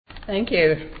Thank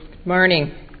you. Good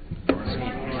morning.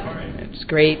 It's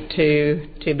great to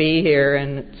be here,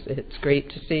 and it's great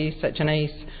to see such a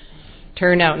nice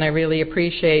turnout, and I really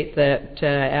appreciate that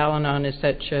Al-Anon is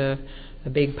such a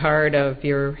big part of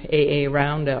your AA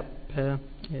Roundup.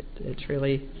 It's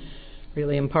really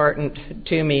important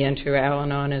to me and to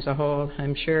Al-Anon as a whole.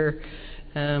 I'm sure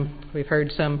we've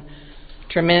heard some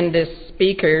tremendous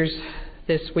speakers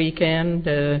this weekend,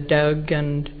 Doug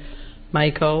and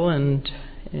Michael and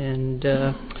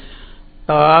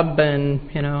Bob, and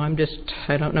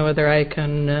I don't know whether I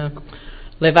can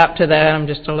live up to that. I'm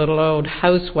just a little old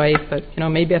housewife, but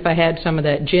maybe if I had some of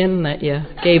that gin that you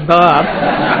gave Bob.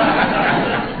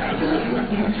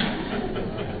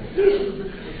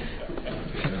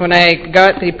 When I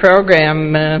got the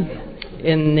program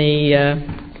in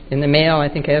the mail, I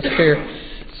think Esther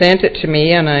sent it to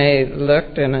me, and I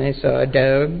looked and I saw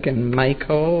Doug and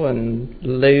Michael and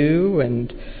Lou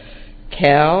and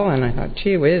Cal, and I thought,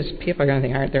 gee whiz, people are going to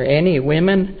think, aren't there any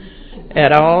women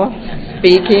at all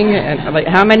speaking? And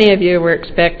how many of you were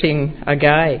expecting a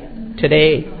guy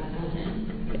today?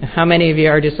 How many of you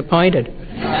are disappointed?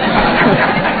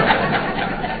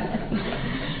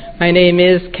 My name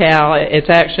is Cal. It's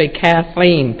actually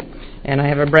Kathleen, and I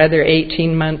have a brother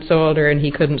 18 months older, and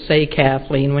he couldn't say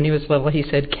Kathleen. When he was little, he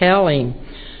said Calleen.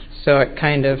 So it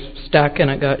kind of stuck, and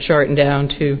it got shortened down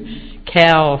to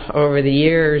Cal over the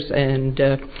years. And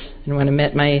when I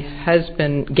met my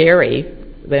husband, Gary,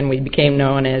 then we became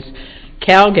known as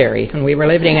Calgary, and we were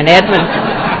living in Edmonton.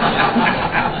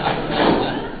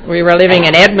 We were living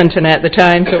in Edmonton at the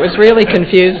time, so it was really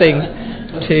confusing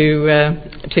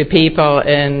to people,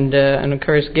 and of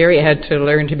course Gary had to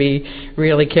learn to be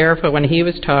really careful when he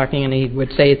was talking, and he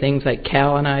would say things like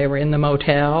Cal and I were in the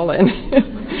motel, and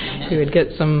he would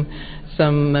get some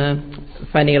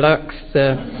funny looks.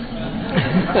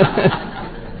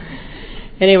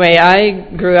 Anyway, I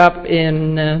grew up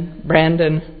in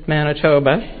Brandon,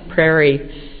 Manitoba, prairie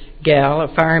gal, a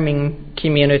farming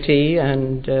community,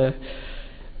 and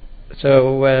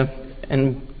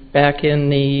and back in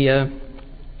the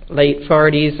late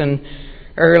 40s and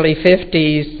early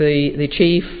 50s, the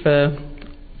chief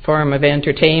form of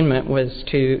entertainment was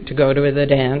to go to the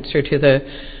dance or to the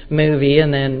movie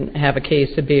and then have a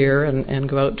case of beer and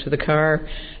go out to the car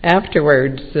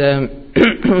afterwards.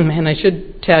 And I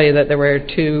should tell you that there were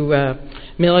two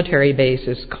military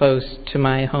bases close to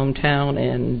my hometown,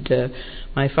 and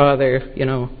my father,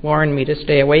 warned me to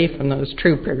stay away from those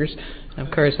troopers.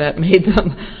 Of course, that made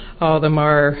them all the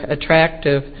more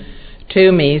attractive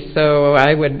to me, so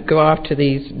I would go off to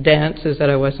these dances that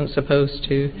I wasn't supposed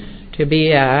to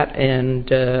be at, and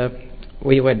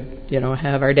we would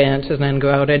have our dances and then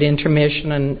go out at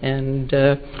intermission, and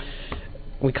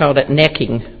we called it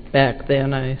necking back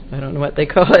then. I don't know what they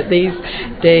call it these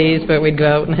days, but we'd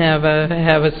go out and have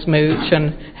a smooch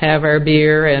and have our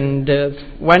beer. And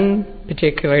one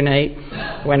particular night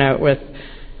went out with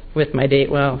my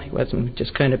date. Well, he wasn't,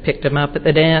 just kind of picked him up at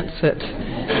the dance.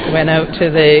 Went out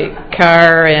to the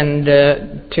car and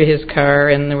to his car,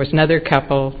 and there was another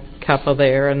couple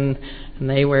there, and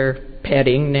they were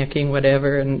petting, necking,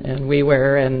 whatever, and we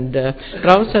were, and but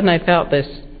all of a sudden I felt this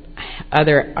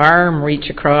other arm reach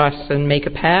across and make a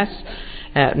pass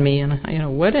at me,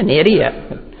 and what an idiot.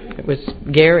 It was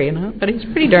Gary, but he's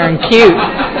pretty darn cute.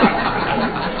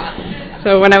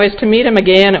 So when I was to meet him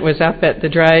again, it was up at the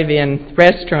drive-in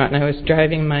restaurant, and I was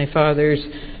driving my father's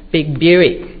big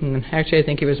Buick. And actually, I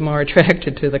think he was more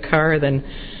attracted to the car than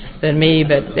me.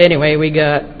 But anyway, we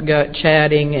got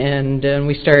chatting, and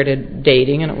we started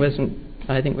dating. And it wasn't,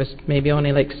 I think it was maybe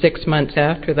only like 6 months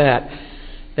after that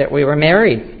we were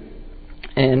married.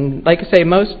 And like I say,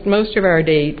 most of our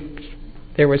date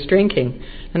there was drinking,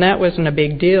 and that wasn't a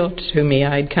big deal to me.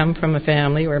 I'd come from a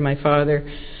family where my father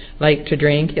liked to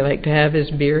drink. He liked to have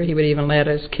his beer. He would even let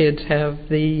us kids have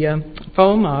the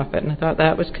foam off it, and I thought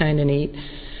that was kind of neat.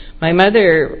 My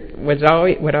mother would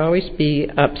always be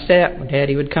upset when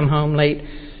Daddy would come home late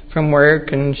from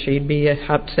work, and she'd be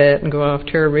upset and go off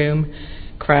to her room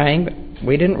crying. But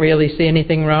we didn't really see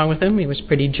anything wrong with him. He was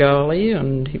pretty jolly,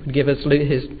 and he would give us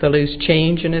the loose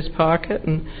change in his pocket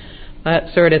and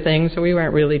that sort of thing. So we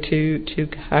weren't really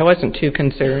I wasn't too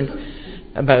concerned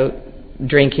about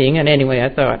drinking. And anyway, I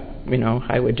thought,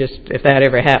 I would just, if that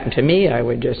ever happened to me, I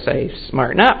would just say,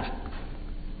 smarten up.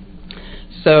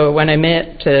 So when I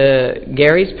met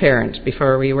Gary's parents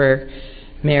before we were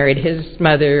married, his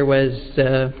mother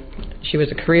she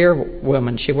was a career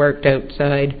woman. She worked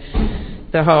outside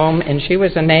the home, and she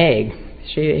was a nag.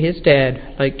 His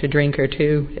dad liked to drink her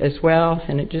too as well,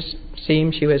 and it just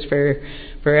seemed she was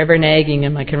forever nagging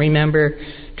him. I can remember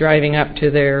driving up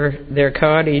to their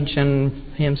cottage and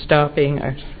him stopping,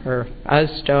 or us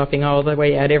stopping all the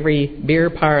way at every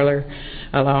beer parlor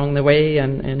along the way,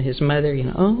 and his mother,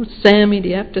 oh, Sammy, do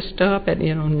you have to stop at,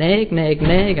 nag, nag,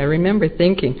 nag. I remember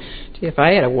thinking, gee, if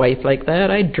I had a wife like that,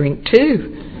 I'd drink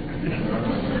too.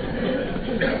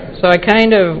 So I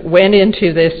kind of went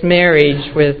into this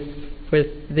marriage with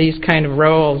these kind of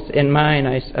roles in mind.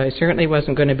 I certainly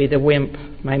wasn't going to be the wimp,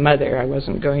 my mother. I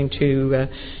wasn't going to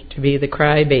be the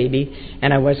crybaby,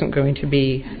 and I wasn't going to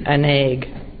be a nag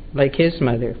like his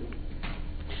mother.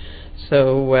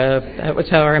 So that was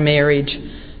how our marriage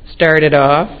started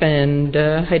off, and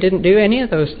I didn't do any of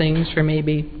those things for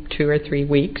maybe 2 or 3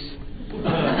 weeks.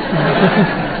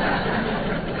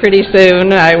 Pretty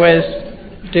soon I was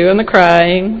doing the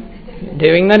crying,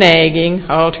 doing the nagging,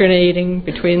 alternating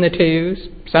between the two,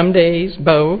 some days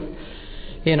both.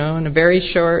 In a very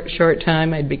short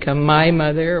time I'd become my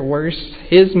mother, or worse,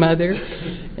 his mother,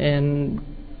 and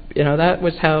that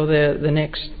was how the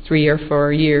next 3 or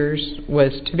 4 years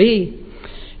was to be.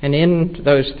 And in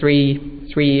those three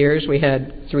years we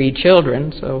had 3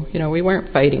 children, so we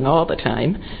weren't fighting all the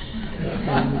time.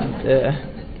 And,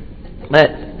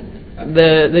 but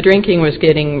the drinking was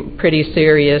getting pretty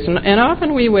serious, and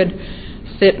often we would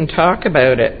sit and talk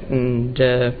about it, and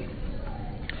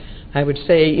I would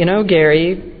say,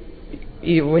 Gary,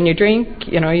 when you drink,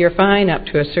 you're fine up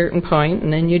to a certain point,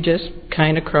 and then you just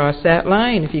kind of cross that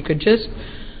line. If you could just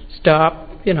stop,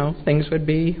 things would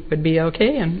be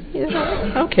okay. And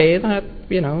okay, that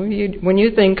when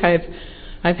you think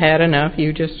I've had enough,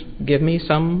 you just give me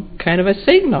some kind of a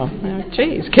signal.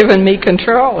 Geez, giving me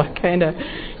control. Kind of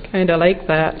like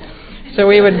that. So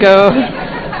we would go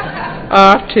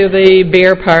off to the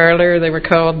beer parlor, they were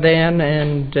called then,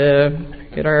 and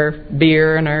get our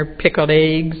beer and our pickled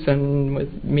eggs,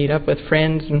 and meet up with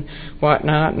friends and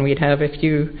whatnot, and we'd have a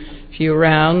few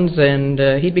rounds, and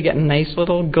he'd be getting a nice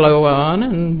little glow on,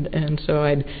 and so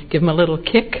I'd give him a little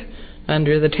kick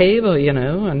under the table,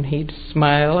 and he'd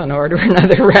smile and order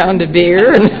another round of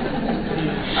beer, and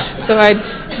so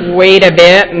I'd wait a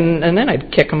bit, and then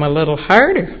I'd kick him a little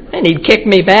harder, and he'd kick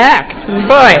me back, and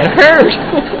boy, it hurt.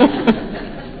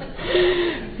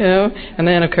 And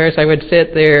then of course I would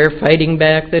sit there fighting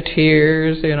back the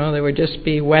tears. They would just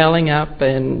be welling up,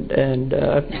 and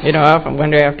I often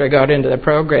wonder after I got into the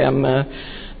program,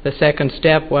 the second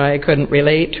step, why I couldn't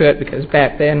relate to it, because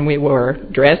back then we wore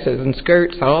dresses and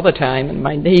skirts all the time, and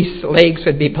my legs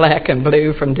would be black and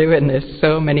blue from doing this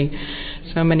so many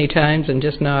times, and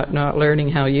just not learning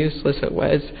how useless it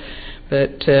was.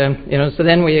 But so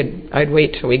then I'd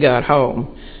wait till we got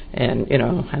home. And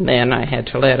and then I had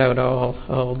to let out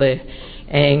all the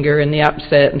anger and the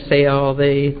upset and say all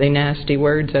the nasty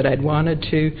words that I'd wanted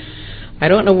to. I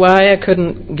don't know why I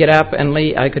couldn't get up and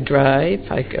leave. I could drive.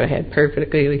 I had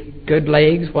perfectly good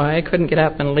legs. Why I couldn't get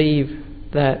up and leave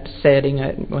that setting?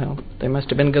 There must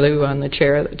have been glue on the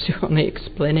chair. That's the only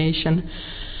explanation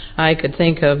I could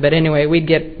think of. But anyway, we'd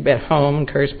get back home. Of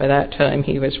course, by that time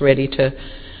he was ready to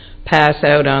pass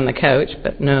out on the couch,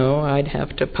 but no, I'd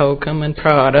have to poke him and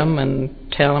prod him and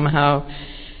tell him how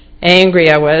angry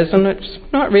I was, and it's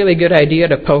not really a good idea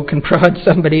to poke and prod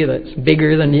somebody that's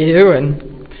bigger than you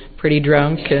and pretty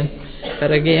drunk.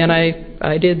 But again,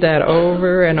 I did that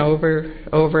over and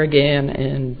over again,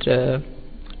 and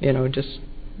just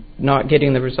not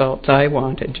getting the results I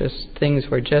wanted. Just things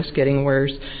were just getting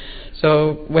worse.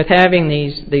 So with having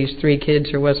these 3 kids,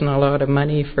 there wasn't a lot of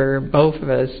money for both of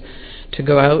us to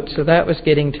go out, so that was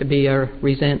getting to be a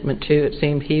resentment too. It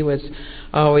seemed he was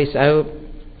always out.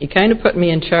 He kind of put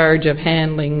me in charge of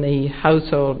handling the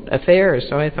household affairs,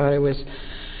 so I thought I was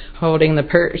holding the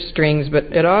purse strings, but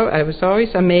it was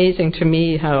always amazing to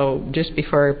me how just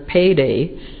before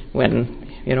payday,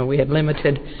 when we had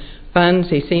limited funds,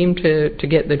 he seemed to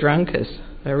get the drunkest.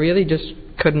 I really just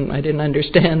I didn't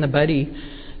understand the buddy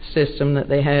system that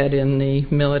they had in the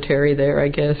military there, I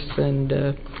guess,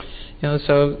 and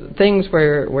so things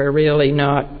were really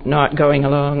not going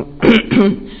along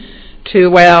too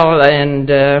well, and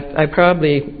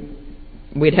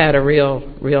we'd had a real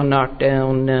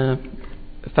knockdown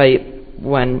fight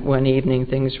one evening.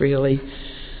 Things really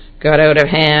got out of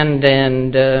hand,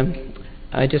 and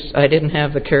I didn't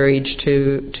have the courage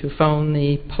to phone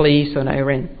the police, and I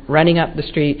ran running up the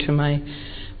street to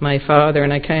my father,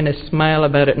 and I kind of smile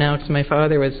about it now, because my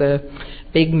father was a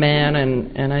big man,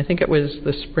 and I think it was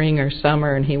the spring or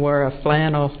summer, and he wore a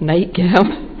flannel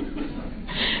nightgown.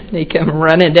 And he came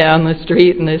running down the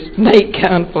street in this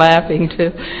nightgown, flapping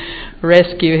to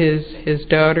rescue his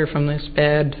daughter from this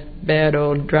bad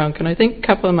old drunk. And I think a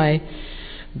couple of my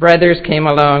brothers came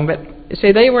along, but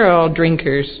see, they were all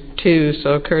drinkers too, so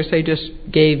of course they just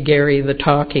gave Gary the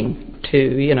talking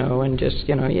to, and just,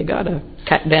 you gotta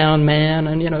cut down, man,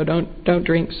 and don't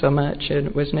drink so much. And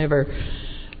it was never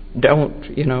don't,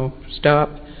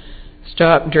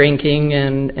 stop drinking,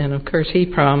 and of course he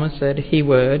promised that he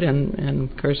would, and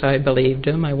of course I believed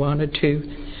him. I wanted to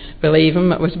believe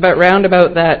him. It was round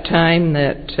about that time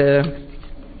that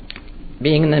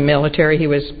being in the military, he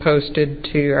was posted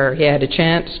to, or he had a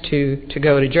chance to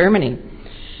go to Germany.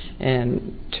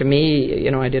 And to me,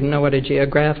 I didn't know what a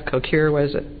geographical cure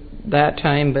was at that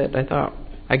time, but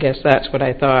I guess that's what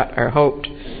I thought or hoped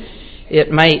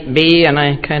it might be. And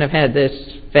I kind of had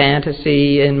this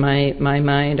fantasy in my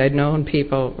mind. I'd known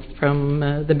people from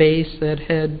the base that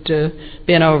had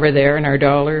been over there, and our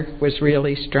dollar was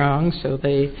really strong, so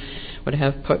they would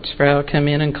have Putzfrau come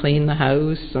in and clean the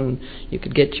house, and you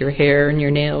could get your hair and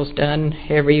your nails done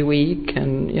every week,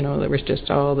 and there was just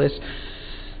all this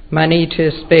money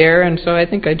to spare. And so I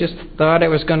think I just thought I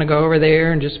was going to go over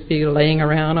there and just be laying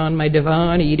around on my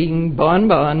divan eating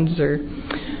bonbons.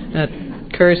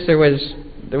 Of course, there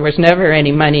was never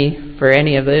any money for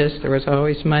any of this. There was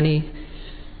always money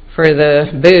for the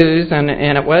booze, and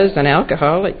it was an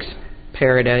alcoholic's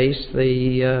paradise.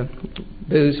 The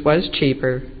booze was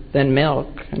cheaper than milk,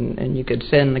 and you could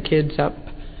send the kids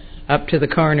up to the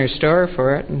corner store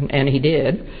for it, and he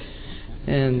did.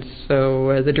 And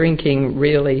so the drinking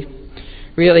really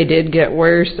did get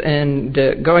worse. And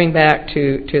going back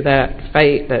to that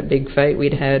fight, that big fight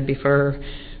we'd had before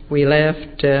we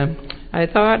left, I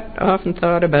often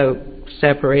thought about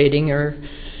separating or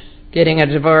getting a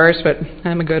divorce, but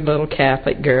I'm a good little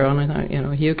Catholic girl, and I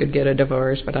thought, you could get a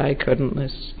divorce, but I couldn't.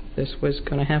 This was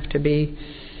going to have to be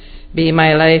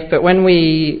my life. But when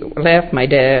we left, my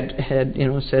dad had,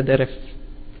 said that if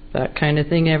that kind of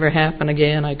thing ever happened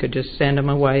again, I could just send him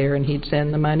a wire and he'd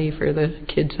send the money for the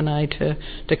kids and I to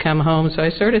come home. So I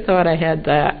sort of thought I had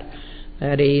that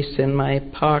ace in my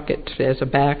pocket as a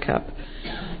backup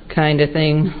kind of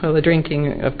thing. Well, the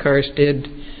drinking, of course, did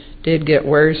get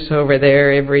worse over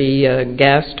there. Every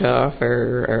gas stop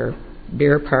or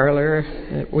beer parlor,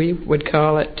 we would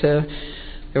call it,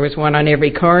 there was one on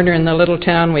every corner in the little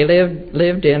town we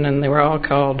lived in, and they were all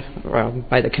called, well,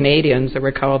 by the Canadians, they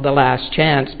were called the Last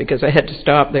Chance, because I had to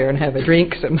stop there and have a drink,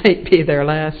 because it might be their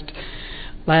last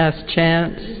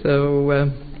chance.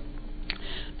 So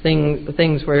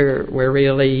things were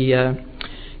really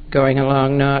going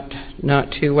along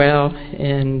not too well.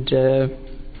 And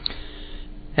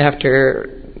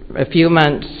after a few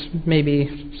months,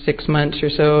 maybe 6 months or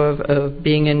so of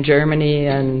being in Germany,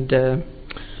 and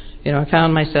I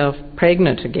found myself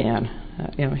pregnant again.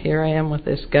 Here I am with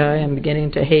this guy I'm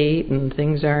beginning to hate, and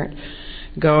things aren't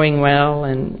going well.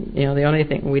 And, the only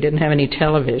thing, we didn't have any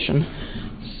television,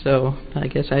 so I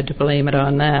guess I had to blame it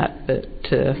on that. But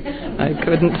I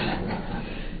couldn't,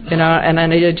 and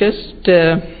then I just,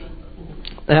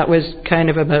 that was kind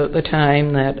of about the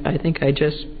time that I think I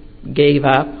just gave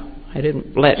up. I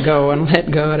didn't let go. I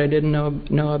didn't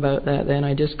know about that then.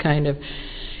 I just kind of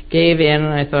gave in,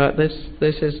 and I thought, this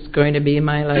is going to be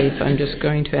my life. I'm just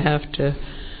going to have to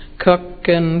cook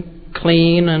and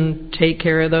clean and take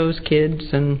care of those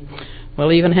kids, and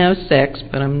we'll even have sex,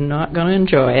 but I'm not going to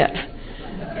enjoy it.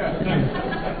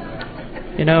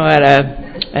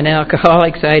 An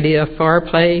alcoholic's idea of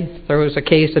foreplay, throws a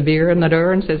case of beer in the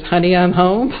door and says, "Honey, I'm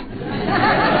home."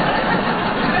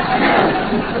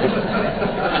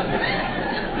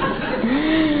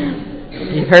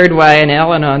 You've heard why an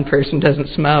Al-Anon person doesn't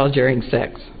smile during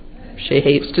sex. She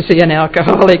hates to see an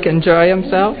alcoholic enjoy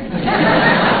himself.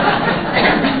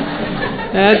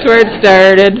 That's where it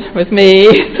started with me.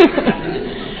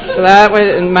 So that was,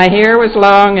 and my hair was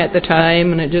long at the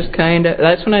time, and it just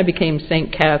that's when I became St.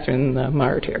 Catherine the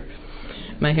Martyr.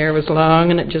 My hair was long,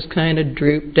 and it just kind of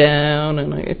drooped down,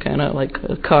 and I kind of like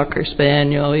a cocker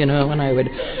spaniel, and I would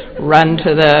run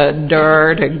to the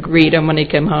door to greet him when he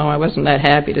came home. I wasn't that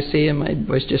happy to see him. I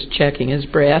was just checking his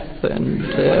breath, and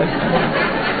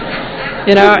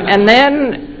and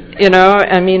then, and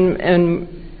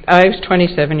I was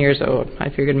 27 years old. I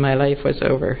figured my life was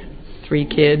over. 3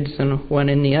 kids and one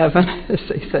in the oven, as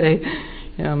they say.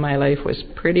 My life was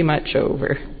pretty much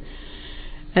over.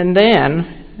 And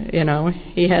then,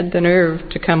 he had the nerve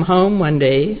to come home one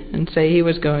day and say he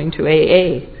was going to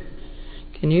AA.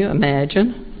 Can you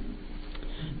imagine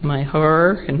my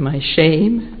horror and my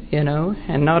shame,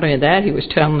 And not only that, he was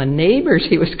telling the neighbors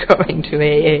he was going to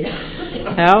AA.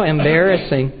 How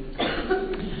embarrassing.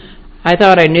 I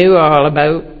thought I knew all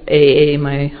about AA.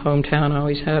 My hometown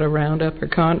always had a roundup or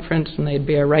conference, and they'd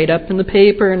be a write-up in the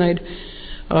paper, and I'd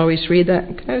always read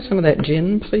that. Can I have some of that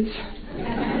gin, please?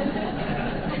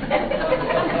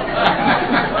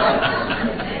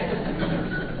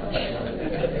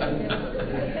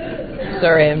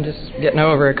 Sorry, I'm just getting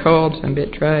over a cold, so I'm a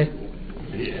bit dry.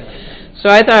 So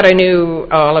I thought I knew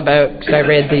all about, because I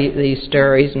read these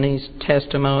stories and these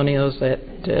testimonials that,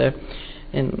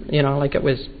 and you know, like it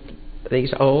was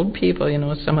these old people, you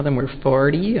know, some of them were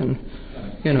 40 and,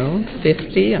 you know,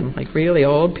 50 and like really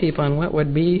old people, and what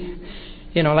would be,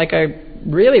 you know, like I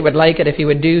really would like it if he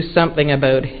would do something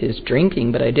about his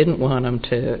drinking, but I didn't want him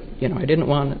to, you know, I didn't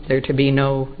want there to be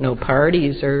no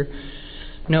parties or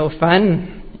no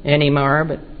fun anymore,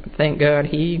 but thank God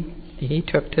he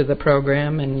took to the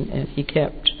program and he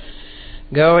kept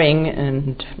going,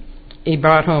 and he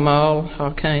brought home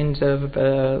all kinds of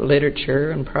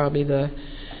literature and probably the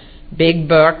big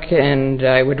book, and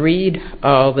I would read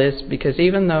all this because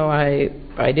even though I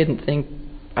didn't think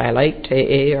I liked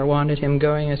AA or wanted him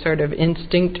going, I sort of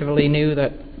instinctively knew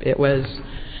that it was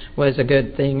a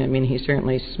good thing. I mean, he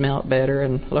certainly smelt better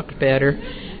and looked better,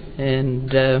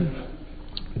 and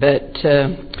but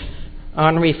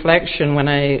on reflection, when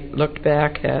I looked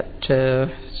back at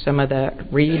some of that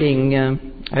reading,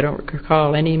 I don't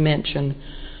recall any mention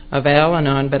of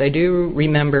Al-Anon, but I do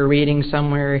remember reading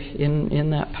somewhere in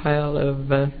that pile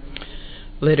of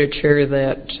literature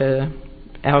that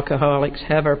alcoholics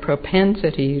have a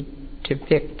propensity to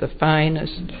pick the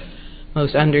finest,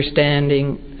 most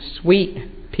understanding,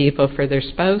 sweet people for their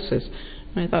spouses.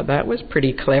 I thought that was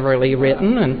pretty cleverly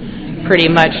written and pretty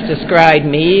much described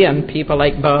me and people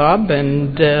like Bob,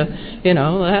 and you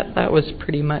know, that was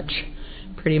pretty much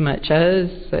us.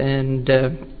 And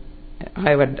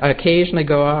I would occasionally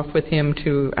go off with him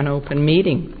to an open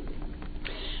meeting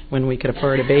when we could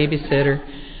afford a babysitter.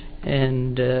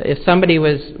 And if somebody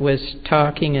was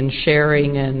talking and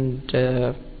sharing and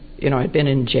you know, I'd been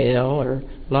in jail or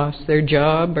lost their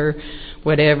job or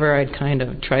whatever, I'd kind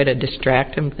of try to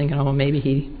distract him, thinking, oh, maybe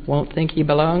he won't think he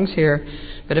belongs here.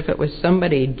 But if it was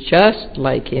somebody just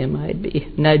like him, I'd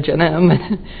be nudging him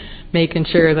and making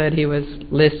sure that he was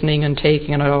listening and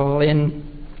taking it all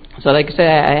in. So like I say,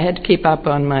 I had to keep up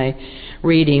on my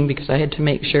reading because I had to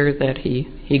make sure that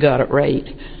he got it right.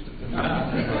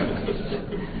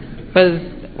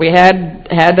 But we had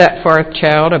that fourth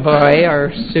child, a boy,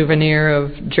 our souvenir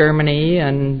of Germany,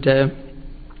 and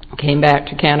came back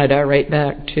to Canada, right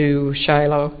back to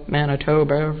Shiloh,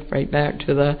 Manitoba, right back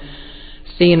to the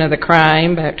scene of the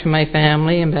crime, back to my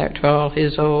family, and back to all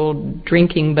his old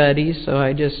drinking buddies. So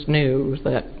I just knew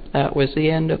that was the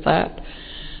end of that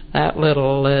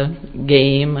little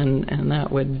game, and that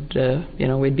would, you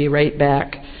know, we'd be right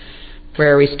back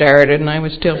where we started, and I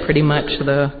was still pretty much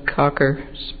the Cocker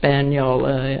Spaniel.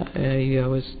 I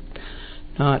was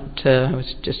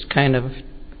just kind of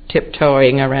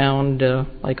tiptoeing around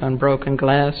like on broken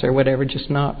glass or whatever, just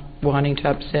not wanting to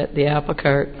upset the apple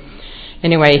cart.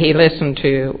 Anyway, he listened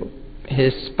to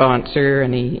his sponsor,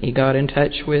 and he got in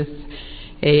touch with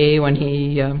AA when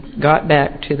he got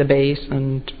back to the base,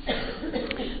 and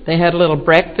they had a little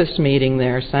breakfast meeting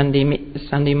there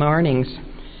Sunday mornings.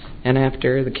 And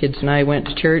after the kids and I went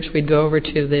to church, we'd go over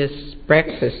to this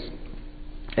breakfast.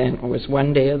 And it was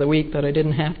one day of the week that I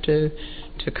didn't have to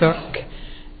cook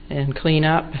and clean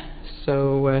up.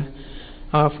 So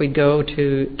off we'd go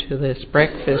to this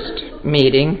breakfast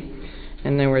meeting.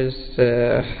 And there was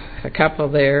a couple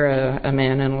there, a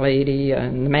man and a lady.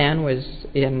 And the man was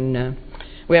in,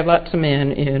 we have lots of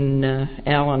men in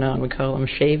Al-Anon. We call them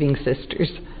shaving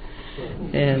sisters.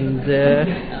 And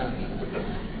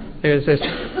there's this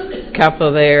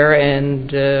couple there,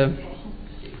 and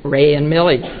Ray and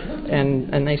Millie,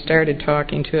 and they started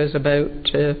talking to us about,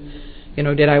 you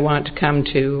know, did I want to come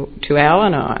to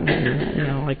Al-Anon? And, you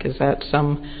know, like, is that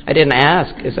I didn't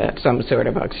ask, is that some sort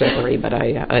of auxiliary, but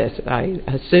I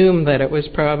assumed that it was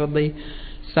probably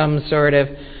some sort of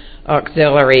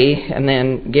auxiliary. And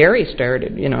then Gary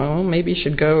started, you know, maybe you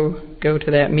should go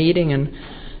to that meeting and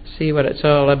see what it's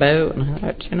all about. And I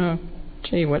thought, you know,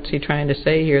 gee, what's he trying to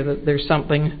say here? That there's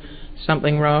something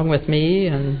wrong with me?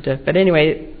 And but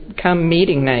anyway, come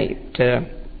meeting night,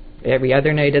 every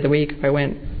other night of the week, if I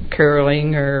went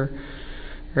curling or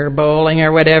bowling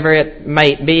or whatever it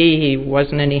might be, he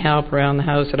wasn't any help around the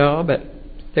house at all. But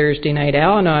Thursday night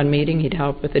Al-Anon meeting, he'd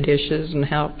help with the dishes and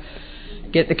help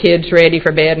get the kids ready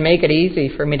for bed, make it easy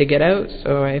for me to get out.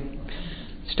 So I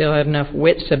still had enough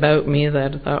wits about me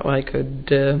that I thought I could,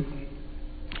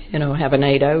 you know, have a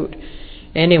night out.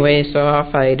 Anyway, so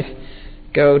off I'd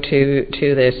go to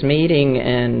this meeting,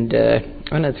 and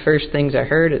one of the first things I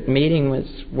heard at the meeting was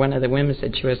one of the women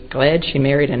said she was glad she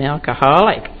married an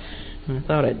alcoholic. And I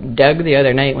thought it dug the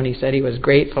other night when he said he was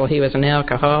grateful he was an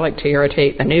alcoholic to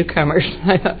irritate the newcomers.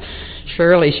 I thought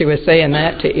surely she was saying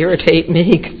that to irritate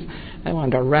me, 'cause I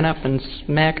wanted to run up and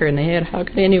smack her in the head. How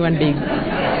could anyone be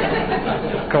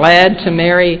glad to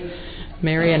marry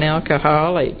an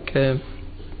alcoholic. In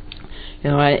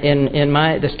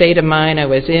the state of mind I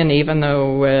was in, even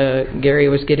though Gary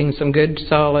was getting some good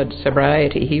solid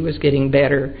sobriety, he was getting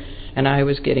better and I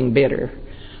was getting bitter.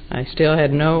 I still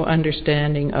had no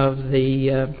understanding of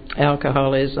the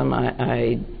alcoholism.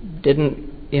 I didn't,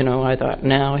 I thought,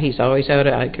 now he's always out.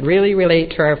 I could really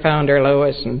relate to our founder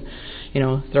Lois and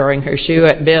throwing her shoe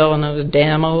at Bill in those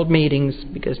damn old meetings,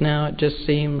 because now it just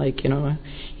seemed like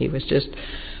he was just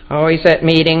always at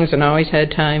meetings and always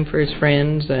had time for his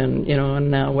friends, and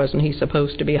and now wasn't he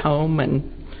supposed to be home and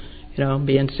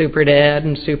being super dad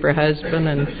and super husband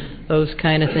and those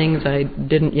kind of things. I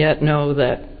didn't yet know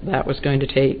that was going to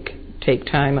take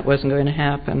time. It wasn't going to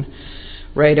happen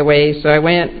right away. So I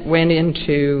went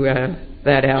into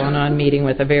that Al-Anon meeting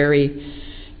with a very,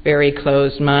 very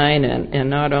closed mind, and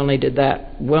not only did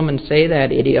that woman say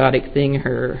that idiotic thing,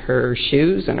 her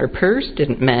shoes and her purse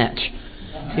didn't match.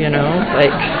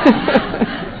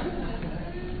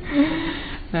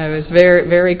 I was very,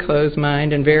 very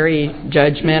closed-minded and very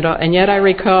judgmental, and yet I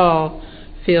recall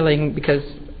feeling, because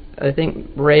I think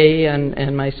Ray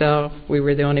and myself, we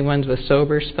were the only ones with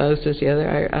sober spouses.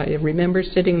 I remember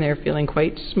sitting there feeling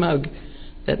quite smug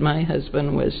that my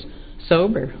husband was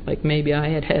sober, like maybe I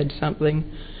had something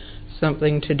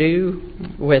to do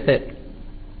with it.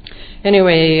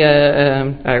 Anyway,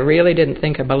 I really didn't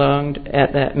think I belonged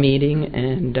at that meeting,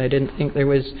 and I didn't think there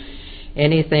was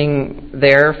anything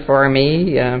there for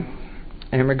me. I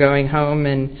remember going home,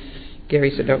 and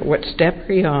Gary said, "Oh, what step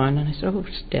are you on?" And I said, "Oh,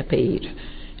 step 8.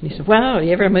 And he said, "Wow,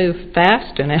 you ever move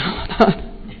fast in Al-Anon?"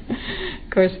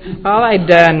 Of course, all I'd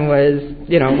done was,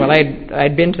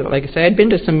 I'd been to, like I said, I'd been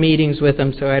to some meetings with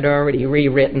him, so I'd already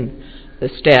rewritten the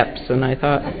steps, and I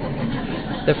thought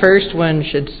the first one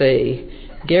should say,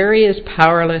 Gary is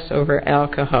powerless over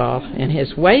alcohol, and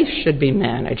his wife should be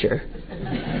manager.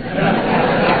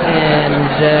 And,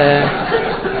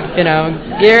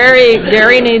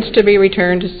 Gary needs to be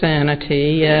returned to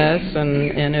sanity, yes,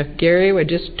 and if Gary would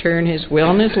just turn his will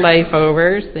and his life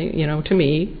over, to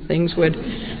me, things would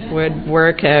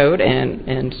work out.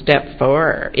 And step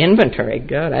 4, inventory.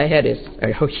 God, I had a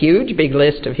huge big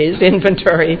list of his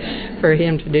inventory for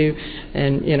him to do,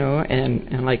 and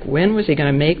and like, when was he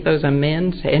going to make those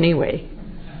amends anyway?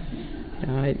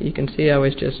 You can see I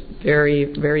was just very,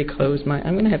 very closed-minded.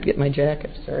 I'm going to have to get my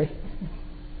jacket, sorry.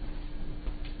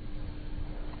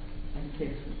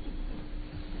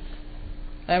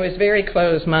 I was very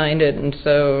closed-minded, and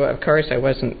so of course I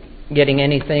wasn't getting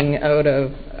anything out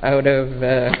of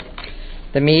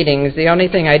the meetings. The only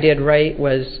thing I did right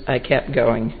was I kept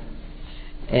going,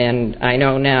 and I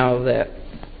know now that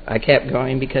I kept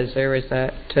going because there was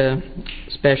that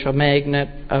special magnet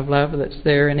of love that's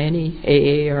there in any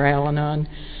AA or Al-Anon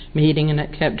meeting, and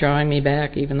it kept drawing me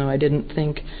back, even though I didn't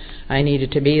think I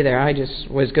needed to be there. I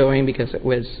just was going because it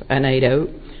was a night out,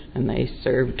 and they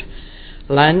served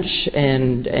lunch,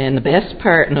 and the best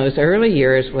part in those early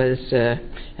years was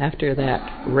after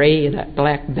that Ray, that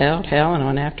black belt,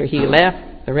 Al-Anon, after he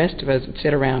left, the rest of us would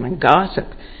sit around and gossip,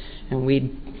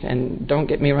 and don't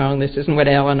get me wrong, this isn't what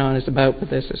Al-Anon is about, but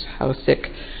this is how sick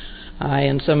I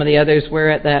and some of the others were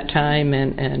at that time,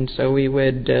 and so we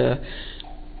would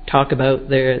talk about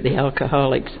the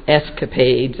alcoholics'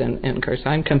 escapades, and of course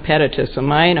I'm competitive, so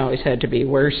mine always had to be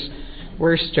worse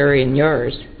story than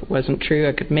yours. If it wasn't true,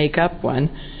 I could make up one.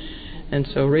 And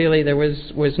so really there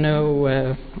was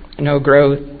no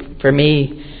growth for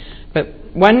me. But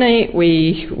one night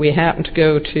we happened to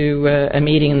go to a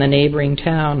meeting in the neighboring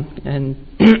town, and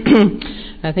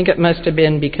I think it must have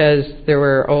been because there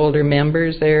were older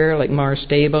members there, like more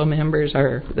stable members.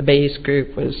 The base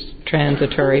group was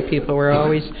transitory. People were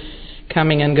always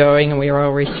coming and going, and we were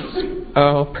always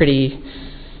all pretty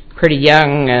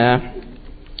young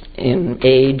in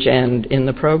age and in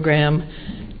the program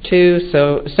too.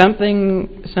 So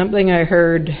something I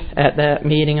heard at that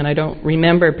meeting, and I don't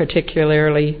remember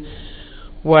particularly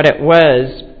what it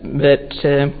was, but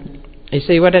you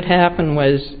see, what had happened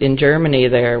was in Germany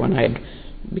there, when I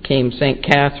became St.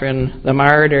 Catherine the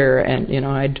Martyr, and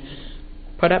I'd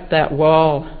put up that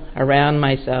wall around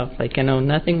myself, like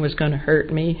nothing was going to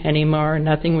hurt me anymore,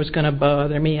 nothing was going to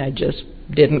bother me. I just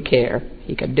didn't care.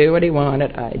 He could do what he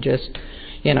wanted. I just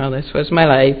this was my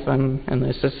life, and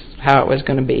this is how it was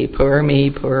going to be. Poor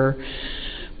me, poor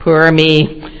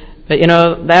me. But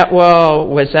that wall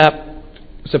was up,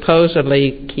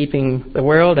 supposedly keeping the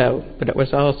world out, but it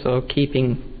was also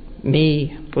keeping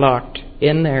me locked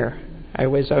in there. I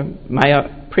was a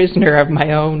prisoner of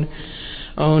my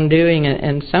own doing,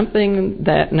 and something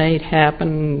that night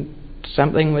happened.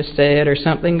 Something was said, or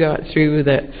something got through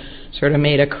that sort of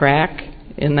made a crack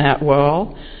in that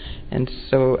wall. And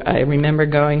so I remember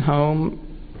going home,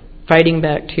 fighting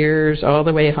back tears all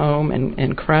the way home,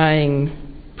 and crying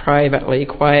privately,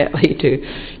 quietly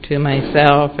to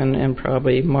myself, and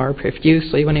probably more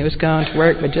profusely when he was going to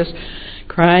work, but just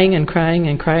crying and crying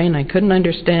and crying. I couldn't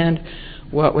understand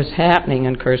what was happening,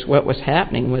 and of course what was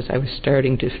happening was I was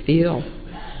starting to feel.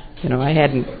 I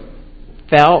hadn't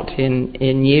felt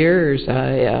in years.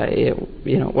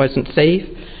 It wasn't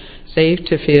safe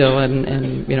to feel,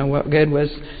 and what good was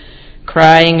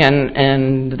crying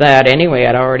and that anyway.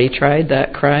 I'd already tried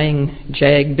that crying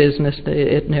jag business.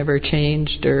 It never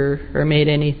changed or made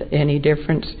any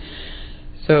difference.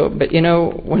 So, but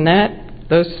when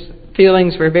those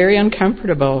feelings were very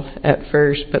uncomfortable at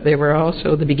first, but they were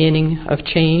also the beginning of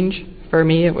change for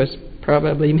me. It was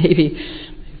probably maybe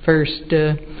first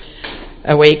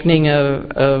awakening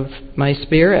of my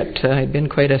spirit. I'd been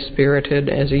quite spirited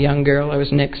as a young girl. I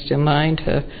was next in line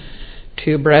to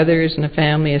 2 brothers and a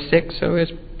family of 6, so I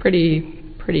was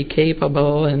pretty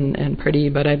capable and pretty,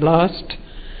 but I'd lost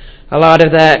a lot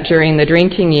of that during the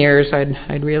drinking years.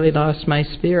 I'd really lost my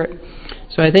spirit.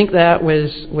 So I think that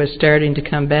was starting to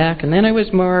come back, and then I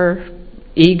was more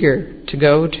eager to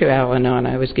go to Al-Anon.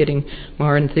 I was getting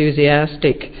more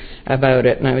enthusiastic about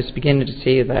it, and I was beginning to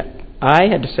see that I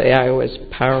had to say I was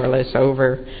powerless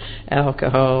over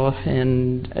alcohol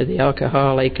and the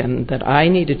alcoholic, and that I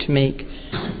needed to make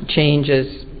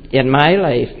changes in my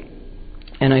life.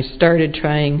 And I started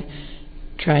trying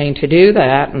to do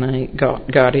that, and I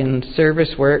got in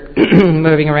service work,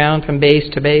 moving around from base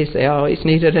to base. They always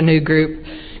needed a new group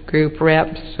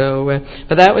rep. So,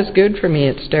 but that was good for me.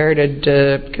 It started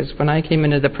because when I came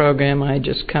into the program, I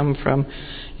just come from,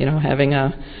 having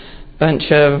a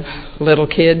bunch of little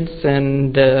kids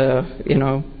and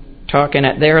talking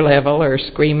at their level or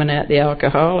screaming at the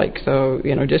alcoholic. So,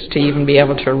 just to even be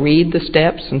able to read the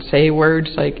steps and say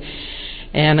words like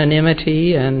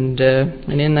anonymity, and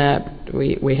in that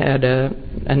we had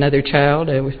another child.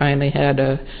 We finally had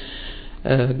a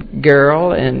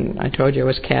girl, and I told you I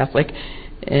was Catholic,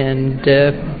 and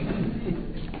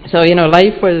so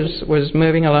life was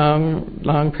moving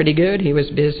along pretty good. He was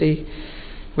busy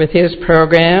with his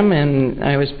program, and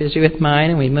I was busy with mine,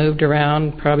 and we moved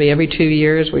around. Probably every 2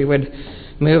 years we would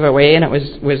move away, and it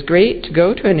was great to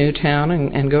go to a new town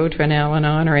and go to an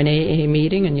Al-Anon or an AA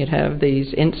meeting, and you'd have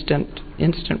these instant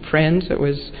friends. It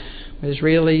was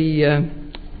really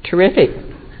terrific.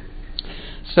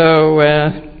 So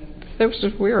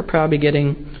we were probably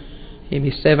getting maybe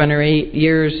 7 or 8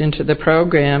 years into the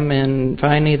program, and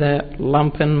finally that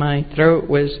lump in my throat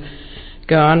was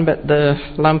gone, but the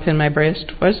lump in my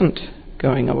breast wasn't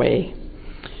going away,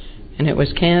 and it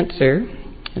was cancer,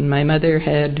 and my mother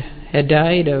had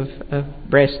died of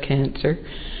breast cancer.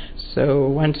 So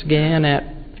once again, at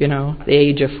the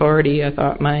age of 40, I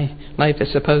thought my life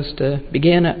is supposed to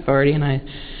begin at 40, and I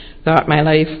thought my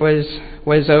life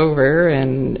was over,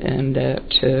 and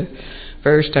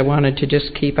first I wanted to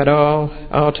just keep it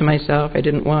all to myself. I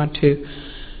didn't want to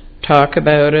talk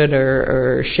about it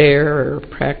or share or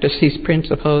practice these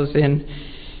principles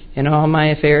in all my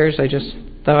affairs. I just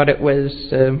thought it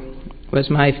was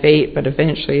my fate, but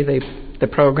eventually the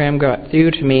program got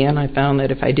through to me, and I found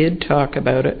that if I did talk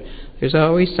about it, there's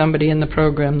always somebody in the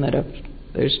program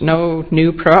there's no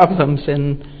new problems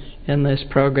in this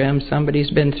program. Somebody's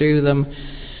been through them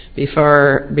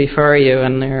before you,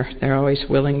 and they're always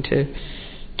willing to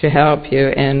help you.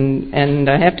 And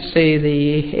I have to say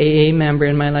the AA member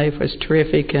in my life was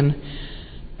terrific in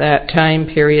that time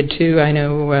period too. I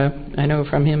know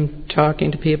from him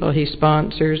talking to people he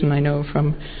sponsors, and I know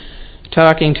from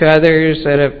talking to others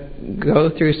that go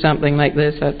through something like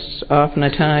this, that's often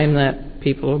a time that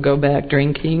people will go back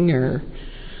drinking, or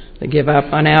they give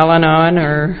up on Al-Anon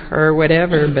or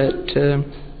whatever, but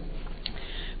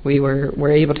we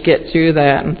were able to get through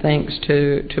that, and thanks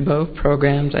to both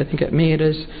programs, I think it made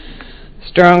us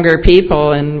stronger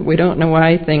people. And we don't know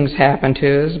why things happen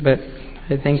to us, but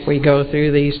I think we go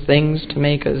through these things to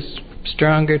make us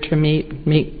stronger to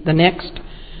meet the next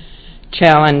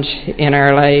challenge in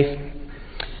our life.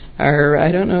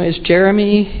 I don't know, is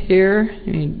Jeremy here?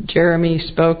 Jeremy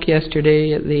spoke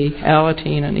yesterday at the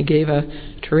Alateen, and he gave a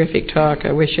terrific talk.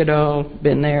 I wish you'd all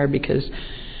been there, because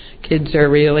kids are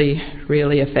really,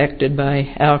 really affected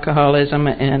by alcoholism,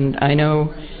 and I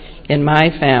know in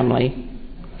my family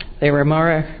they were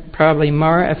probably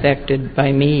more affected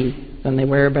by me than they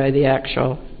were by the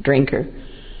actual drinker.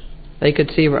 They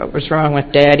could see what was wrong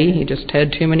with Daddy. He just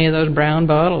had too many of those brown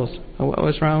bottles. What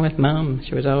was wrong with Mom?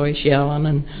 She was always yelling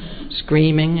and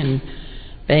screaming, and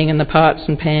banging the pots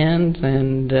and pans,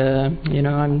 and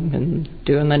I'm been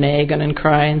doing the nagging and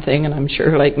crying thing, and I'm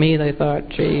sure like me they thought,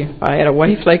 gee, if I had a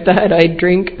wife like that, I'd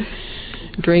drink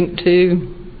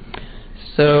too.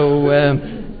 So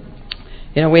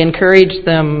we encouraged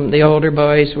them, the older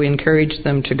boys, we encouraged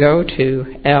them to go to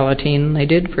Alateen. They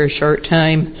did for a short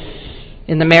time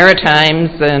in the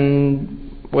Maritimes, and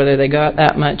whether they got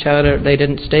that much out of it, they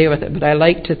didn't stay with it. But I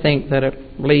like to think that at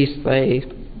least they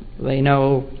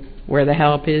know where the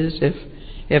help is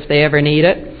if they ever need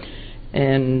it.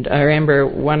 And I remember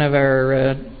one of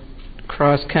our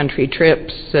cross-country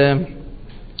trips,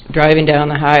 driving down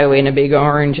the highway in a big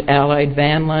orange Allied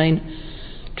van line.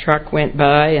 Truck went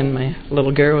by, and my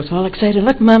little girl was all excited.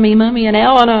 Look, Mommy, an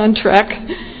Al-Anon truck.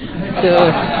 So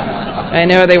I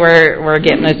know they were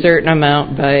getting a certain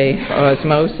amount by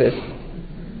osmosis.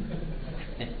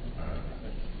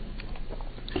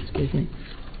 Excuse me.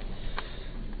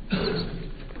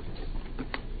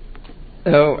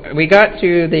 So we got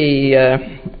to the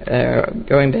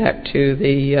going back to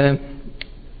the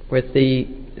with the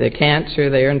cancer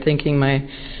there, and thinking my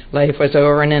life was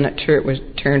over, and then it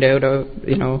turned out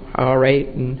all right,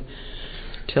 and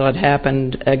till it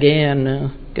happened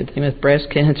again. Good thing with breast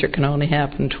cancer can only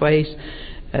happen twice.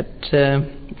 But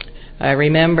I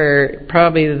remember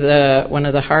probably one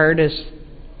of the hardest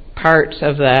parts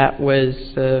of that was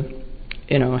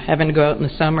having to go out in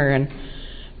the summer and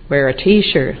wear a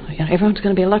T-shirt. Everyone's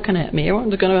going to be looking at me.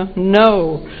 Everyone's going to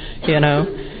know,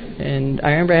 And I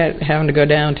remember having to go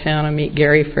downtown and meet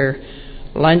Gary for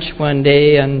lunch one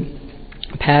day, and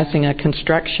passing a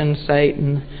construction site,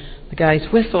 and the guys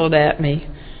whistled at me.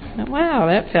 And, wow,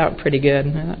 that felt pretty good.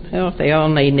 And I thought, if they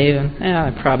only knew.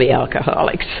 They're probably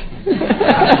alcoholics.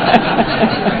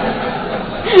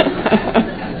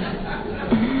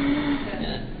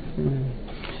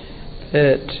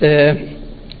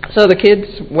 So the kids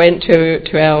went to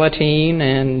Alateen,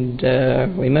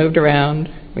 and we moved around.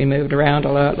 We moved around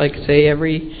a lot, like I say,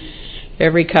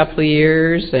 every couple of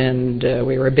years, and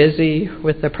we were busy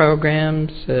with the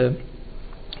programs.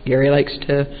 Gary likes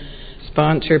to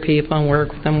sponsor people and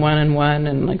work with them one-on-one,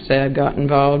 and like I say, I've got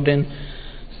involved in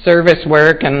service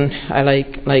work, and I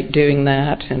like doing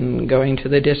that, and going to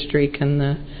the district and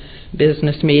the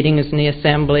business meetings and the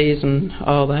assemblies and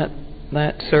all that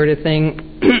sort of thing.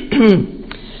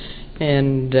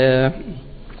 And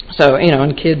so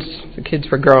and the kids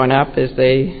were growing up as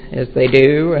they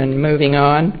do, and moving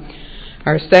on.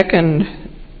 Our second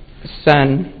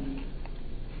son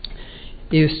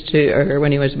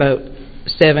when he was about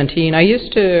 17, I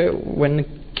used to, when the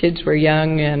kids were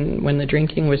young and when the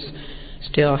drinking was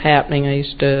still happening, I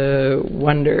used to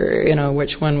wonder,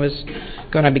 which one was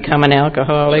going to become an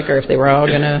alcoholic, or if they were all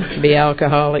going to be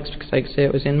alcoholics, because like I say,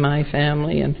 it was in my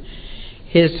family and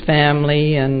his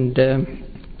family. And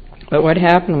but what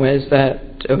happened was that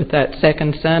with that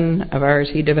second son of ours,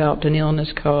 he developed an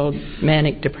illness called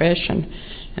manic depression,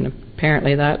 and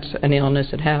apparently that's an illness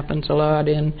that happens a lot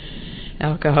in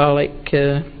alcoholic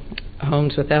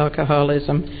homes with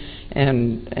alcoholism.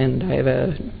 And I have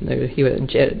a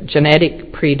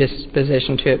genetic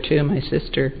predisposition to it too. My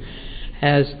sister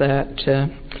has that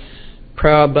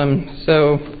problem.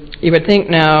 So you would think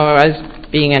now, as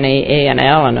being an AA and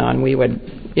Al-Anon, we would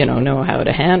know how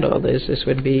to handle this. This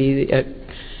would be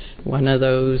one of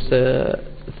those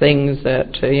things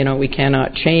that we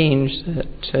cannot change.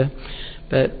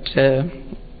 But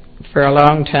for a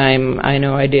long time, I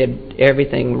know I did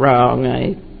everything wrong.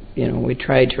 We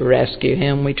tried to rescue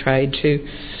him. We tried to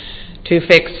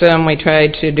fix him. We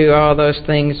tried to do all those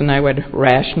things, and I would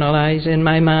rationalize in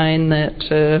my mind that,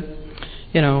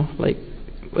 like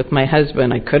with my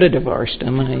husband, I could have divorced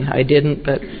him. I didn't,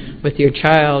 but with your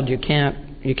child, you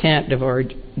can't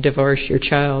divorce your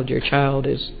child. Your child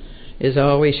is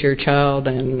always your child,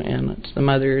 and it's the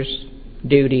mother's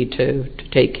duty to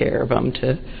take care of them,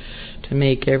 to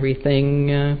make everything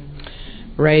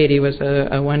right. He was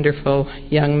a wonderful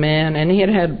young man, and he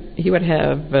would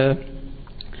have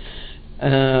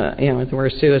there were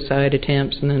suicide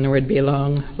attempts, and then there would be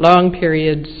long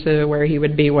periods where he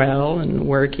would be well and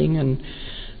working, and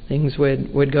things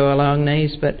would go along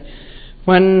nice. But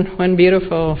one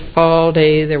beautiful fall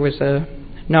day, there was a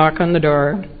knock on the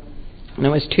door, and it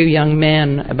was two young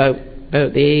men about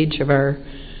the age of our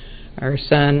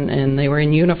son, and they were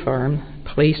in uniform,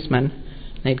 policemen.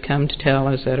 They'd come to tell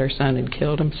us that our son had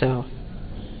killed himself.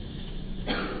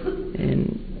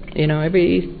 And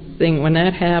everything, when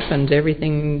that happens,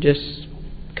 everything just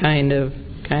kind of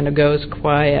goes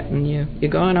quiet, and you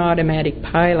go on automatic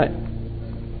pilot,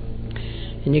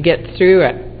 and you get through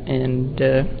it. And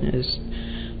as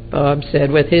Bob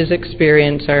said, with his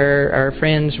experience, our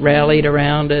friends rallied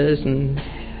around us and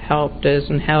helped us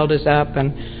and held us up,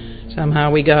 and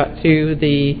somehow we got through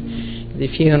the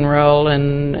funeral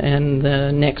and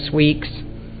the next weeks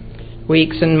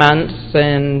and months,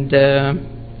 and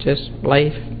just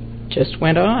life just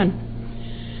went on.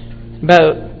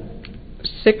 About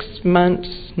 6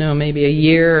 months, no, maybe a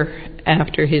year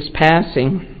after his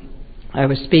passing, I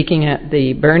was speaking at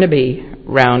the Burnaby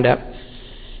Roundup,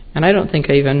 and I don't think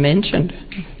I even mentioned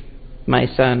my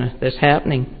son, this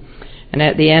happening. And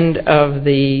at the end of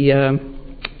the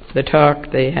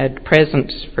talk, they had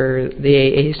presents for the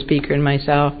AA speaker and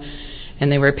myself,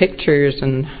 and there were pictures,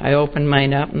 and I opened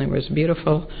mine up, and there was a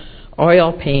beautiful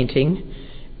oil painting,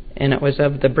 and it was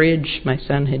of the bridge my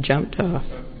son had jumped off.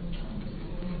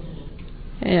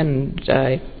 And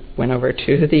I went over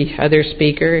to the other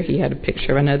speaker. He had a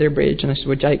picture of another bridge, and I said,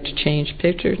 "Would you like to change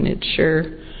pictures?" And it sure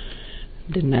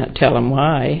did not tell him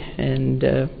why. And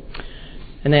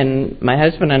then my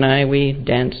husband and I, we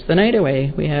danced the night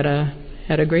away. We had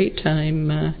a great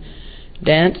time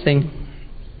dancing.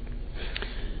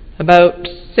 About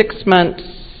 6 months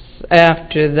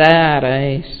after that,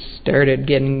 I started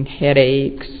getting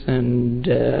headaches and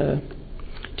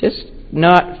just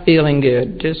not feeling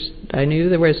good. I knew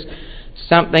there was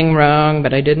something wrong,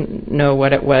 but I didn't know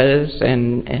what it was,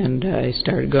 and I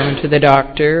started going to the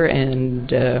doctor,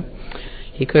 and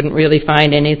he couldn't really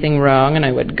find anything wrong, and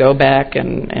I would go back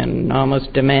and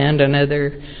almost demand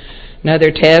another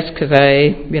test, because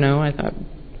I thought,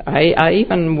 I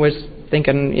even was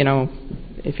thinking,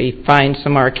 if he finds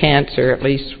some more cancer, at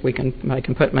least I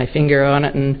can put my finger on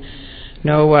it and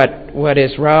know what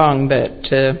is wrong.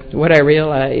 But what I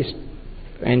realized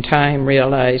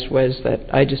was that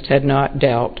I just had not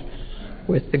dealt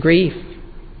with the grief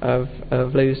of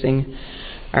losing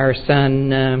our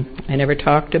son. I never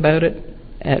talked about it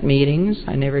at meetings.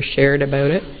 I never shared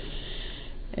about it,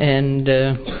 and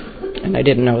I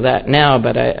didn't know that now,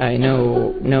 but I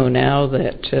know now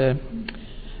that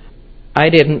I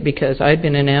didn't, because I'd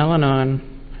been in Al-Anon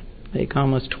like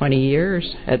almost 20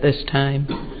 years at this time,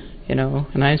 and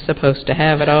I'm supposed to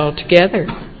have it all together,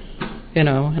 and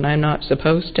I'm not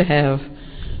supposed to have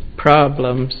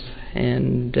problems,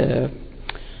 and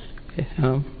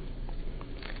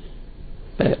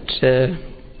but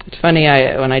it's funny,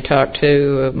 when I talk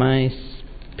to my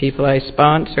people I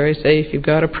sponsor, I say, if you've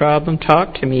got a problem,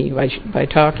 talk to me. By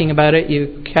talking about it,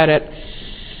 you cut it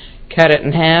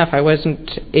in half. I wasn't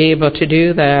able to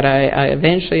do that. I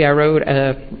eventually wrote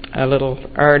a little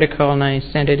article, and I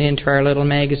sent it into our little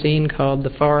magazine called The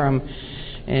Forum,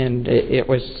 and it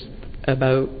was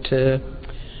about the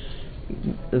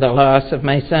loss of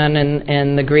my son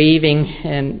and the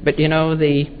grieving, but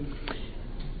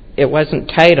it wasn't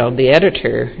titled. The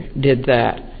editor did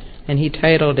that, and he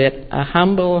titled it "A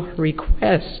Humble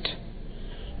Request."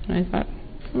 And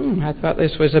I thought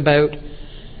this was about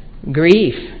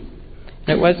grief.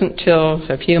 It wasn't till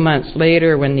a few months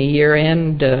later, when the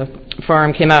year-end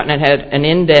forum came out, and it had an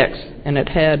index, and it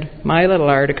had my little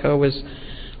article was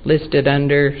listed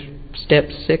under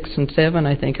steps 6 and 7,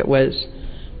 I think it was,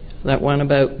 that one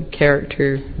about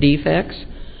character defects.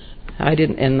 I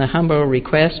didn't, and the humble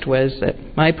request was that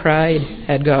my pride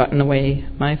had gotten away,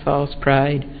 my false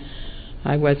pride.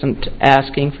 I wasn't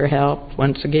asking for help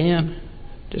once again.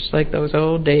 Just like those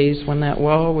old days when that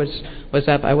wall was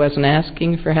up, I wasn't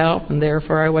asking for help, and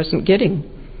therefore I wasn't getting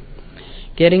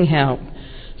help.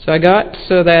 So I got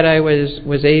so that I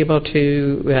was able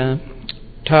to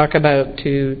talk about,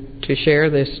 to share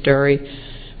this story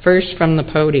first from the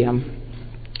podium.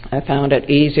 I found it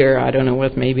easier, I don't know,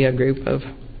 with maybe a group of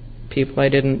people I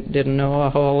didn't know a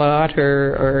whole lot,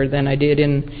 or than I did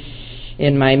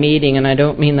in my meeting. And I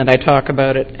don't mean that I talk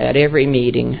about it at every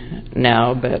meeting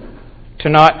now, but to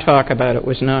not talk about it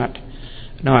was not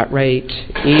right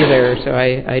either. So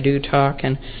I do talk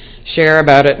and share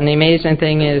about it. And the amazing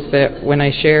thing is that when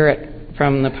I share it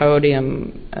from the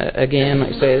podium, again,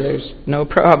 I say there's no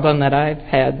problem that I've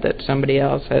had that somebody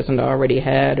else hasn't already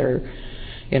had, or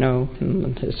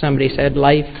somebody said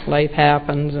life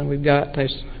happens, and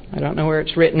I don't know where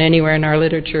it's written anywhere in our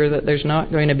literature that there's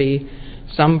not going to be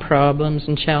some problems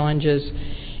and challenges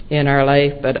in our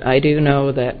life, but I do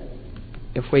know that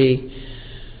if we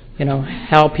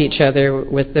help each other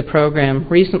with the program.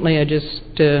 Recently, I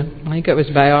think it was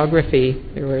biography.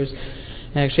 There was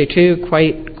actually 2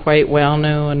 quite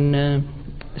well-known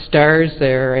stars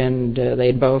there, and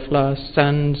they'd both lost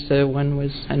sons. One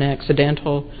was an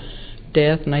accidental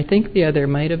death, and I think the other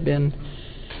might have been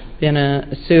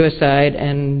a suicide.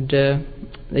 And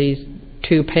these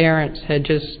 2 parents had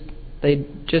just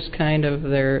kind of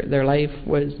their life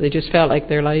was. They just felt like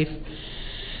their life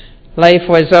life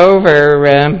was over,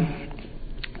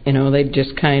 they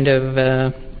just kind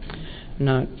of,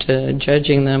 not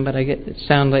judging them, but it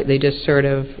sounded like they just sort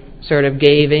of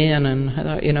gave in, and I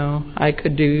thought, I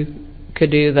could do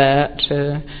that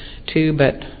too.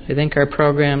 But I think our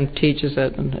program teaches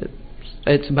that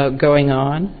it's about going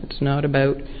on. It's not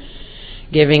about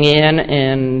giving in,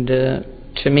 and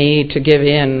to me, to give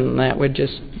in,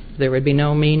 there would be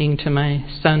no meaning to my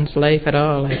son's life at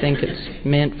all. I think it's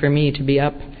meant for me to be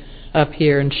up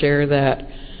here and share that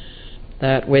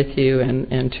with you,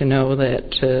 and to know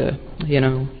that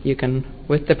you can,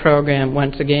 with the program,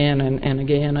 once again and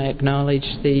again, I acknowledge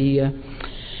the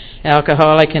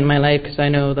alcoholic in my life, because I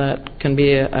know that can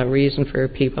be a reason for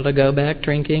people to go back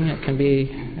drinking. It can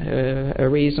be a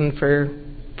reason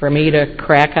for me to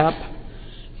crack up,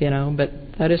 but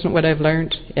that isn't what I've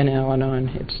learned in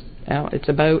Al-Anon. It's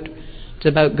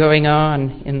about going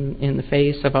on in the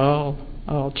face of all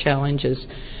challenges.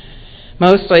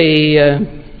 Mostly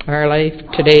our life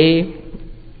today,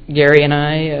 Gary and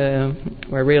I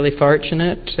were really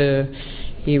fortunate.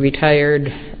 He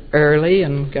retired early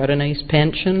and got a nice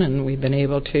pension, and we've been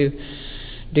able to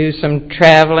do some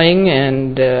traveling,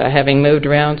 and having moved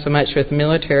around so much with the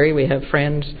military, we have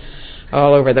friends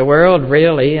all over the world,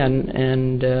 really, and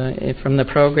from the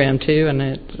program too.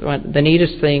 And the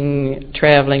neatest thing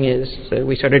traveling is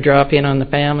we sort of drop in on the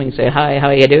family and say, "Hi, how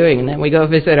you doing?" And then we go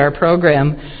visit our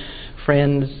program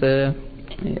friends.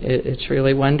 It's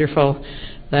really wonderful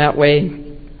that way.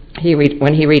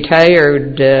 When he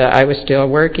retired, I was still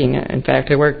working. In fact,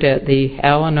 I worked at the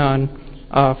Al-Anon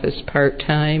office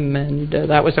part-time, and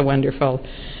that was a wonderful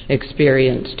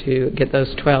experience to get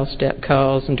those 12-step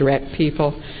calls and direct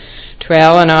people to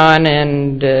Al-Anon,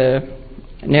 and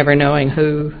never knowing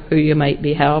who you might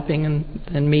be helping,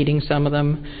 and meeting some of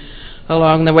them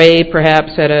along the way,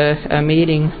 perhaps at a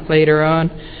meeting later on.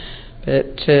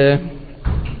 But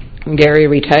Gary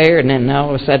retired, and then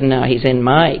all of a sudden now he's in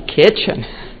my kitchen.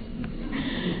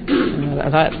 I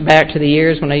thought back to the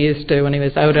years when he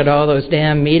was out at all those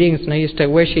damn meetings, and I used to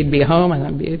wish he'd be home, and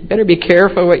I'd be, better be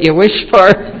careful what you wish for.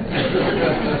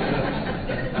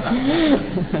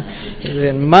 He's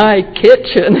in my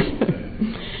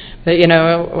kitchen. But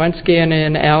once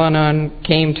again, Al-Anon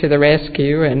came to the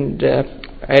rescue, and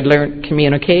I'd learned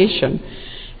communication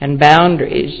and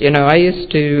boundaries. I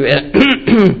used to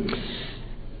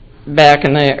back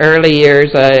in the early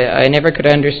years, I never could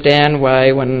understand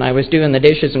why, when I was doing the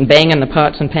dishes and banging the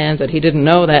pots and pans, that he didn't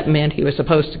know that meant he was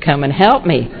supposed to come and help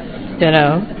me.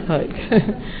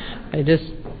 I just,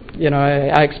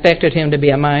 I expected him to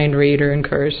be a mind reader, and of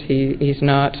course he's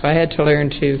not. So I had to learn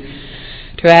to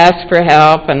ask for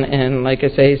help, and like I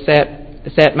say,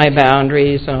 set my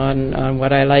boundaries on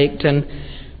what I liked and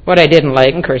what I didn't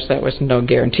like. And of course, that was no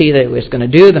guarantee that I was going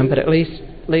to do them, but at least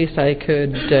I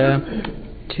could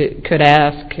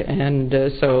ask, and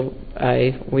so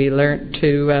we learned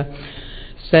to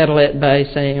settle it by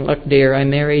saying, "Look, dear, I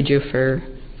married you for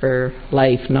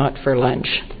life, not for lunch."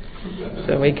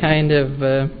 So we kind of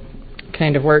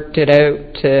worked it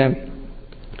out.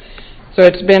 So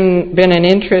it's been an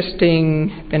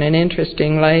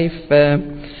interesting life.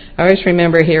 I always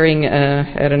remember hearing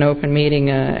at an open meeting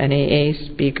an AA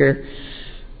speaker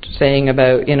saying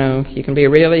about, you can be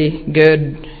really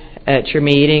good at your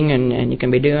meeting, and you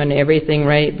can be doing everything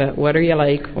right, but what are you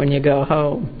like when you go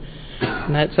home?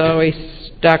 And that's always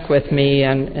stuck with me,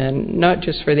 and not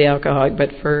just for the alcoholic,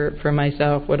 but for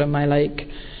myself. What am I like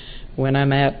when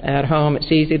I'm at home?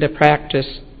 It's easy to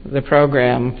practice the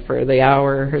program for the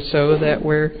hour or so that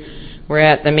we're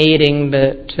at the meeting,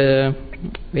 but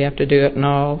we have to do it in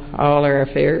all our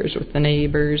affairs with the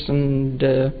neighbors, and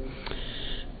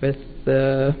with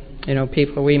the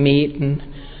people we meet, and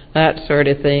that sort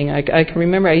of thing. I can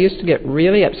remember I used to get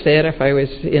really upset if I was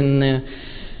in the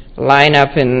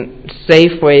lineup in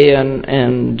Safeway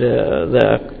and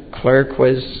the clerk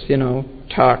was,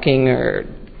 talking or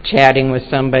chatting with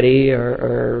somebody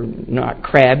or not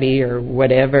crabby or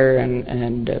whatever,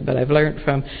 but I've learned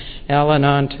from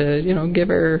Al-Anon to give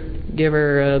her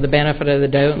the benefit of the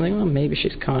doubt, and think, well, maybe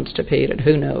she's constipated,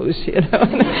 who knows,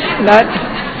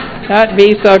 not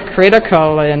be so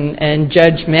critical and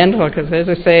judgmental, because as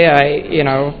I say,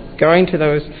 going to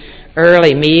those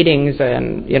early meetings,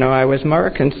 and I was more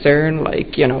concerned,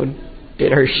 like,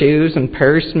 did her shoes and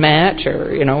purse match,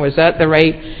 or was that the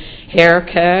right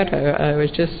haircut? I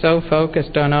was just so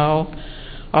focused on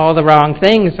all the wrong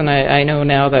things, and I know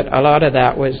now that a lot of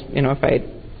that was, if I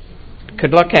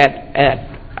could look at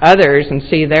others and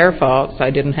see their faults,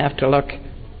 I didn't have to look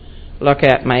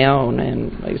at my own.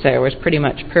 And like I say, I was pretty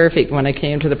much perfect when I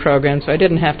came to the program, so I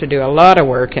didn't have to do a lot of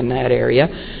work in that area.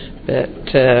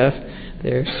 But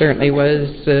there certainly was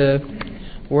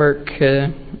work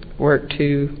to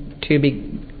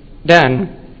be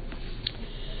done.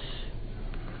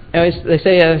 They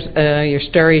say your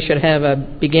story should have a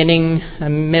beginning, a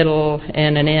middle,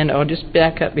 and an end. I'll just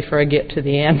back up before I get to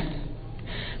the end.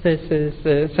 This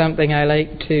is something I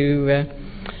like to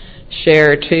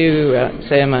share too.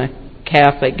 Say I'm a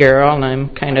Catholic girl, and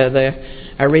I'm kind of the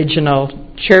original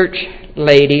church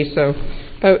lady. So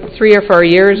about 3 or 4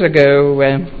 years ago,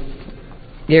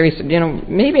 Gary said,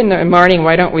 maybe in the morning,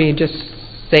 why don't we just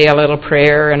say a little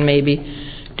prayer and maybe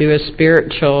do a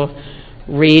spiritual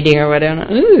reading or whatever.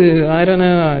 Ooh, I don't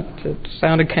know. It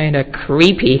sounded kind of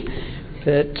creepy,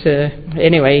 but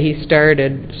anyway, he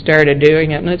started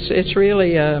doing it, and it's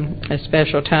really a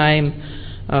special time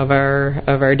of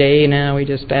our day now. We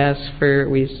just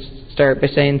we start by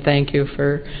saying thank you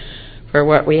for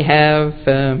what we have,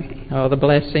 all the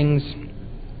blessings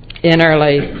in our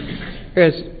life.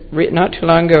 Not too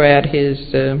long ago at his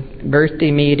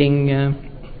birthday meeting,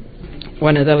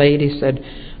 one of the ladies said,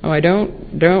 I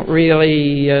don't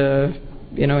really,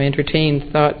 entertain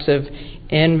thoughts of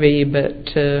envy,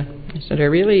 but I said, I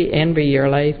really envy your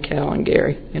life, Cal and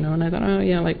Gary. And I thought,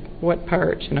 like what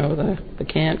part? The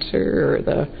cancer or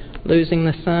the losing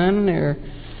the son, or,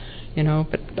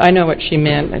 but I know what she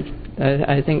meant.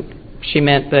 I think she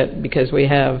meant that because we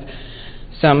have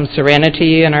some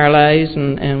serenity in our lives,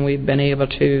 and we've been able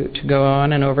to go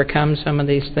on and overcome some of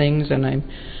these things, and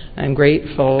I'm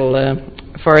grateful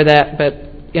for that. But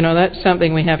that's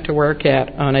something we have to work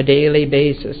at on a daily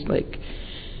basis. Like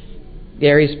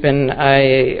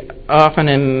I often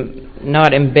am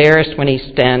not embarrassed when he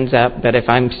stands up, but if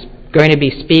I'm going to be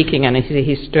speaking and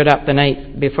he stood up the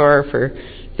night before for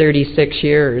 36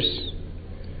 years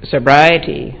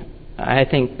sobriety, I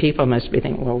think people must be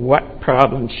thinking, well, what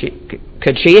problem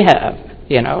could she have?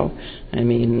 I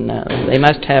mean, they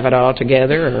must have it all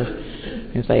together, or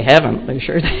if they haven't, they're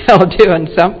sure they're all doing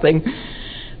something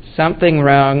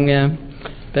wrong.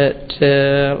 But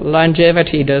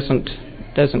longevity doesn't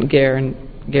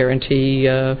guarantee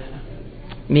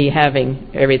me having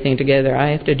everything together. I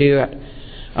have to do it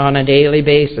on a daily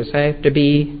basis. I have to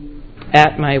be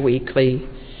at my weekly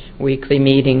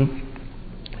meeting.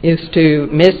 Used to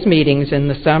miss meetings in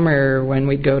the summer when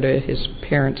we'd go to his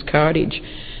parents' cottage.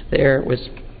 The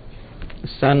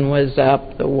sun was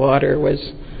up, the water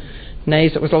was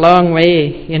nice. It was a long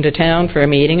way into town for a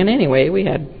meeting, and anyway, we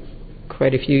had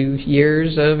quite a few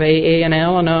years of AA and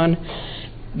Al-Anon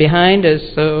behind us,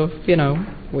 so,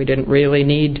 we didn't really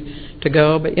need to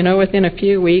go. But, within a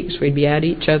few weeks, we'd be at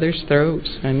each other's throats.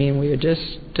 I mean, we would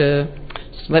just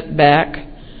slip back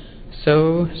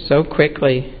so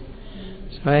quickly.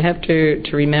 So I have to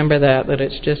remember that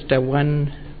it's just a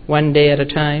one day at a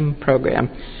time program.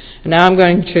 And now I'm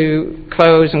going to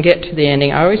close and get to the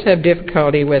ending. I always have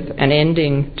difficulty with an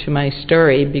ending to my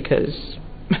story because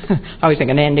I always think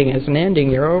an ending is an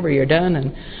ending. You're over, you're done.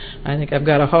 And I think I've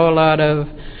got a whole lot of,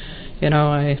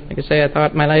 I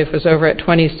thought my life was over at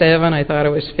 27. I thought it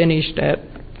was finished at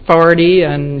 40,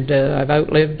 and I've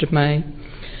outlived my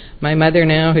mother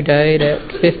now, who died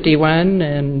at 51.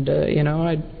 And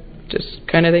I just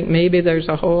kind of think maybe there's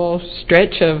a whole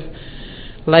stretch of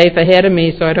life ahead of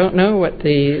me, so I don't know what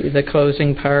the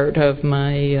closing part of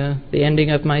the ending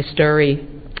of my story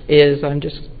is. I'm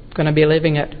just going to be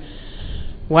living it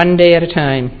one day at a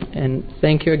time. And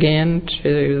thank you again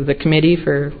to the committee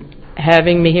for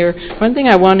having me here. One thing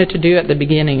I wanted to do at the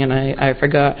beginning, and I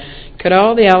forgot, could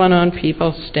all the Al-Anon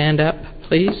people stand up,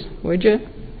 please? Would you?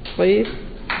 Please?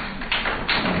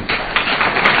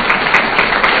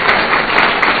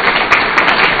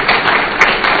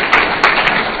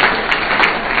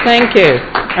 Thank you.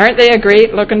 Aren't they a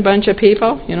great-looking bunch of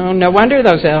people? No wonder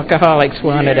those alcoholics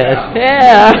wanted us.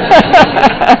 Yeah.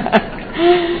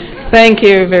 Thank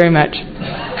you very much.